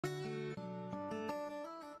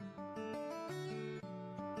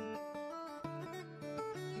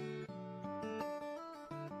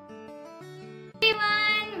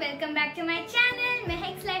welcome back to my channel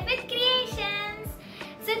Mehak's Life with Creations.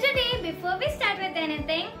 So today, before we start with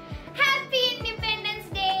anything, Happy Independence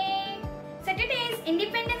Day! So today's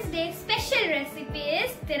Independence Day special recipe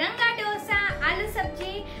is Tiranga Dosa Aalu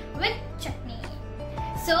Sabji with Chutney.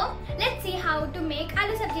 So let's see how to make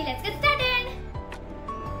Aalu Sabji. Let's get started.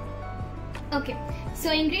 Okay,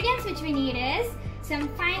 so ingredients which we need is some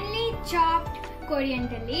finely chopped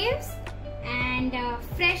coriander leaves and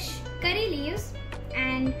fresh curry leaves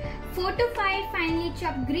and 4 to 5 finely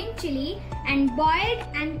chopped green chili and boiled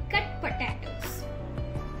and cut potatoes.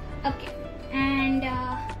 Okay, and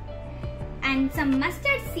some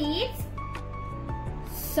mustard seeds,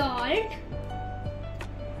 salt,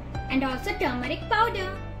 and also turmeric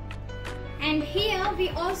powder. And here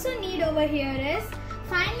we also need over here is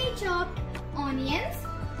finely chopped onions,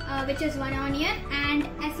 which is 1 onion, and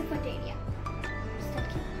asafoetida.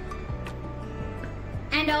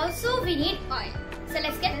 And also we need oil. So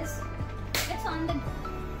let's get this. It's on the go.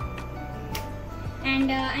 And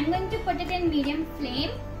I'm going to put it in medium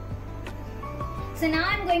flame. So now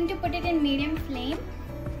I'm going to put it in medium flame.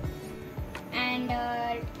 And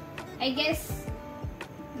I guess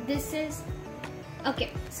this is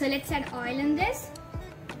okay. So let's add oil in this.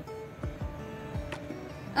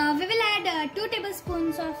 We will add 2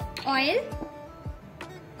 tablespoons of oil.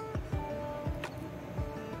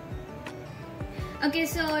 Okay,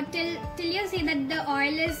 so till you see that the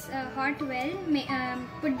oil is hot well,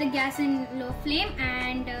 put the gas in low flame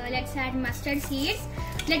and let's add mustard seeds.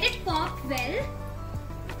 Let it pop well.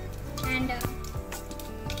 And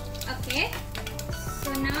okay,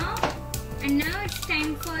 so now it's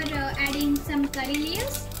time for adding some curry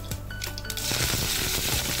leaves.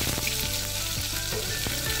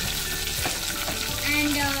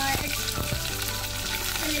 And so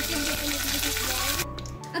let it get a little bit of boil.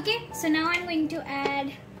 Okay, so now I'm going to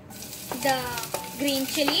add the green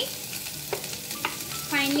chili,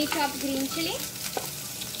 finely chopped green chili.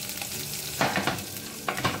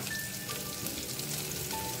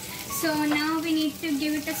 So now we need to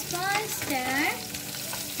give it a small stir.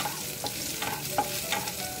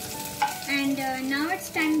 And now it's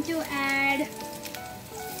time to add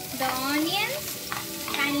the onions,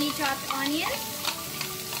 finely chopped onions.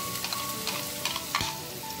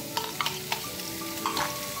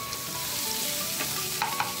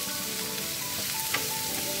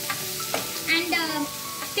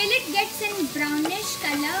 Till it gets in brownish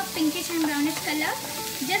color, pinkish and brownish color,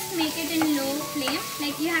 just make it in low flame.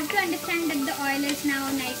 Like you have to understand that the oil is now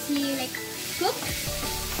nicely like cooked.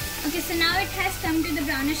 Okay, so now it has come to the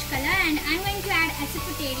brownish color and I'm going to add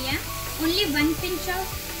asafoetida. Only 1 pinch of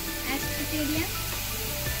asafoetida.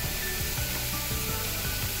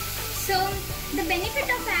 So the benefit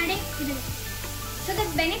of adding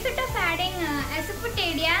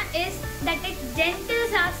asafoetida is that it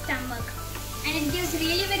gentles our stomach. And it gives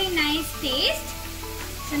really very nice taste.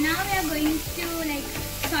 So now we are going to like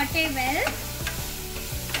saute well.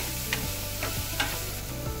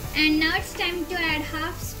 And now it's time to add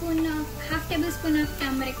half tablespoon of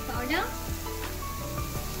turmeric powder.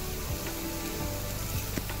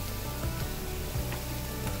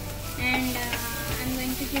 And I'm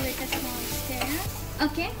going to give it a small stir.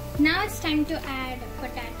 Okay, now it's time to add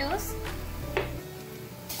potatoes.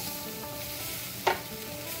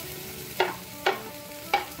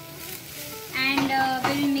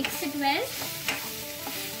 We'll mix it well.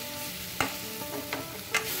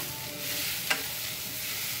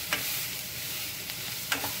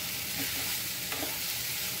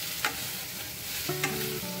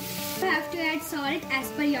 You have to add salt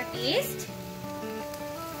as per your taste.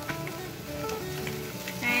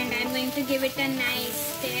 And I'm going to give it a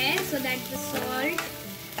nice stir so that the salt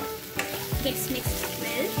gets mixed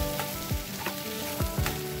well.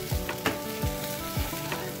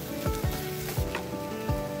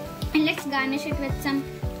 And let's garnish it with some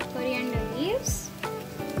coriander leaves.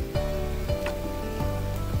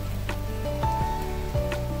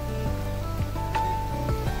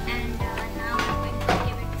 And now I'm going to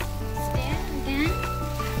give it a stir again.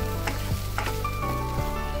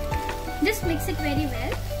 Just mix it very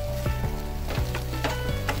well.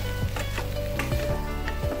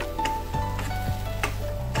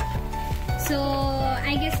 So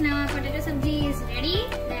I guess now our potato sabji is ready.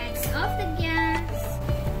 Let's off the gas.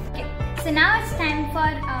 So now it's time for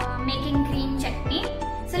making green chutney.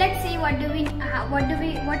 So let's see what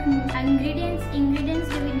ingredients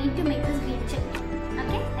do we need to make this green chutney.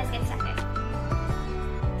 Okay, let's get started.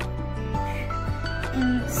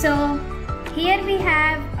 So here we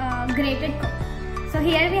have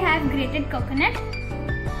grated coconut,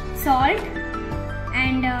 salt,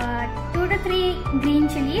 and 2 to 3 green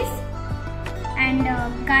chilies, and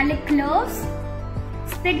garlic cloves,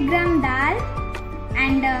 split gram dal,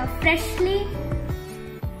 and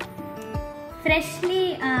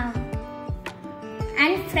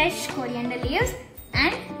fresh coriander leaves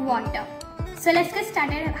and water. So let's get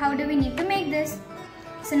started. How do we need to make this?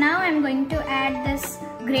 So now I'm going to add this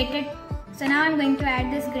grated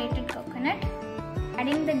coconut.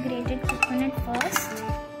 Adding the grated coconut first.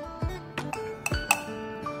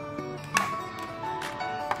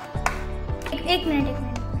 One minute.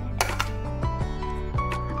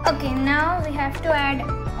 Okay, now we have to add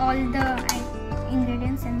all the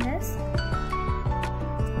ingredients in this.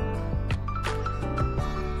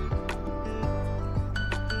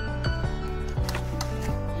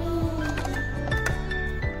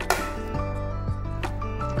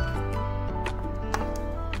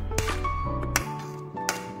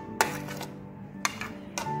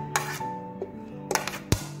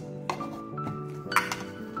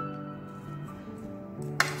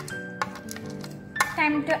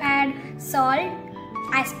 Time to add salt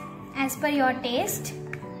as per your taste.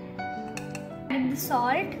 Add the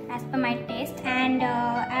salt as per my taste and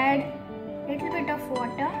add little bit of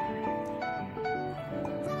water.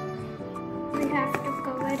 We have to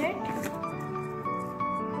cover it.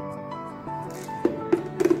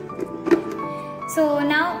 So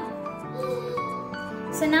now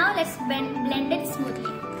let's blend it smoothly.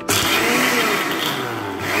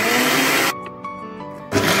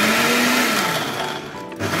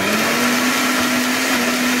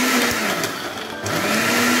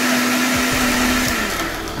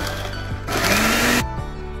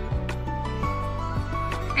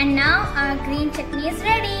 And now our green chutney is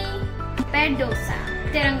ready. Prepare dosa,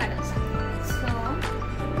 Tiranga dosa.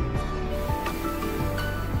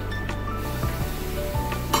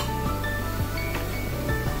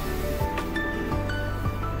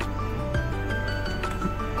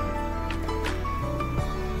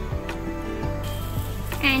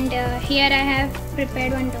 And here I have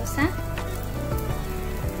prepared one dosa.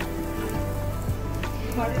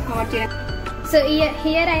 So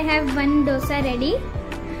here I have one dosa ready.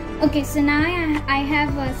 Okay, so now I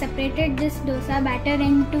have separated this dosa batter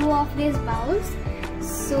in 2 of these bowls.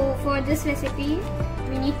 So for this recipe,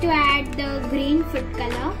 we need to add the green food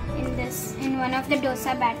color in one of the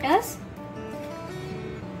dosa batters.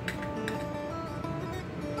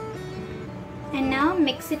 And now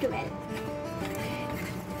mix it well.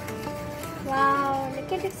 Wow,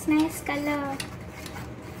 look at its nice color.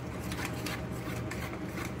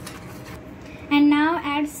 And now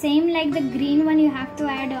add same like the green one, you have to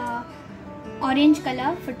add orange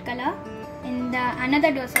color, food color in the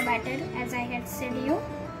another dosa batter as I had said you.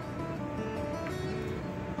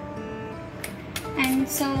 And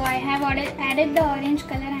so I have added the orange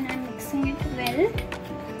color and I am mixing it well.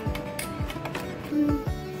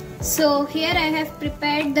 So here I have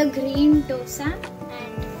prepared the green dosa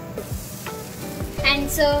and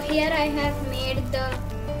so here I have made the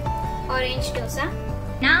orange dosa.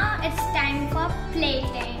 Now it's time for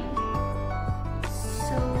plating.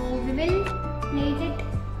 So we will plate it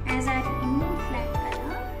as our Indian flag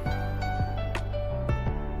color.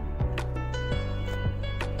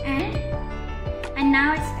 And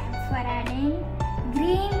now it's time for adding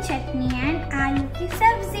green chutney and Aalu ki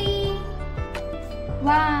Sabji.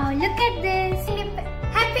 Wow, look at this.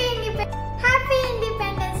 Happy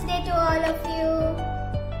Independence Day to all of you.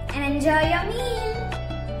 And enjoy your meal.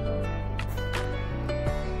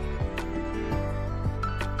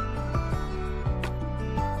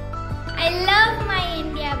 I love my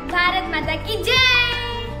India. Bharat Mata ki Jai!